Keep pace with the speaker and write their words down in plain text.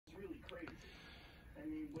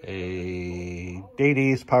a Data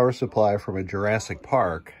East power supply from a Jurassic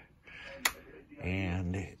Park,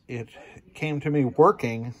 and it came to me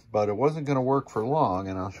working, but it wasn't going to work for long,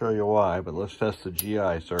 and I'll show you why. But let's test the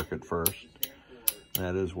GI circuit first.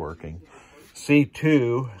 That is working.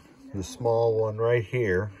 C2, the small one right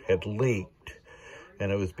here, had leaked,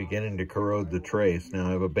 and it was beginning to corrode the trace.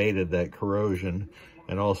 Now I've abated that corrosion,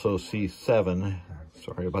 and also C7,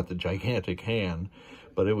 sorry about the gigantic hand,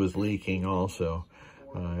 but it was leaking also.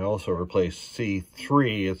 I also replaced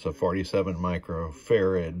C3, it's a 47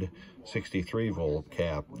 microfarad 63 volt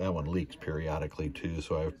cap. That one leaks periodically too,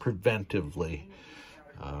 so I've preventively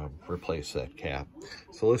replaced that cap.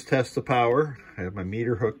 So let's test the power. I have my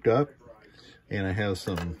meter hooked up, and I have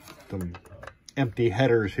some empty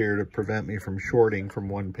headers here to prevent me from shorting from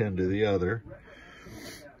one pin to the other.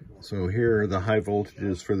 So here are the high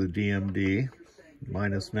voltages for the DMD,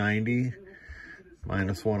 minus 90,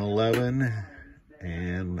 minus 111,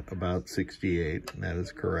 and about 68, and that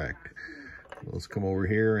is correct. Let's come over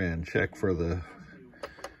here and check for the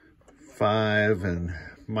 5 and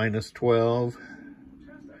minus 12,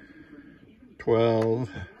 12,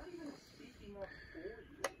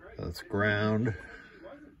 that's ground,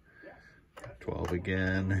 12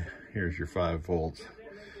 again, here's your 5 volts.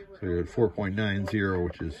 So you're at 4.90,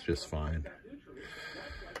 which is just fine.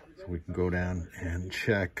 So we can go down and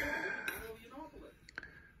check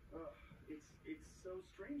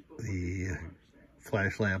the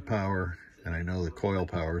flash lamp power, and I know the coil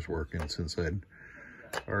power is working since I'd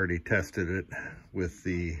already tested it with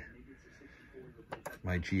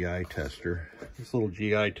my GI tester. This little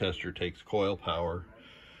GI tester takes coil power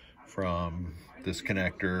from this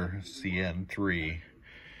connector CN3,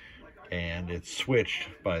 and it's switched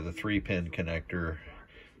by the 3-pin connector,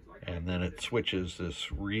 and then it switches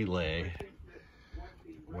this relay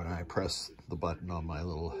when I press the button on my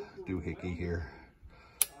little doohickey here.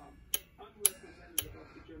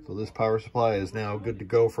 So this power supply is now good to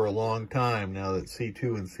go for a long time now that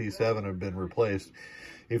C2 and C7 have been replaced.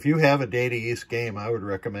 If you have a Data East game, I would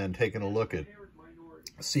recommend taking a look at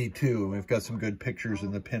C2. And we've got some good pictures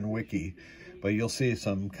in the pin wiki, but you'll see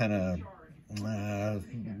some kind of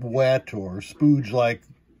wet or spooge-like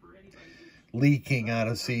leaking out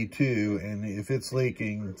of C2, and if it's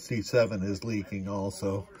leaking, C7 is leaking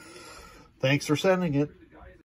also. Thanks for sending it.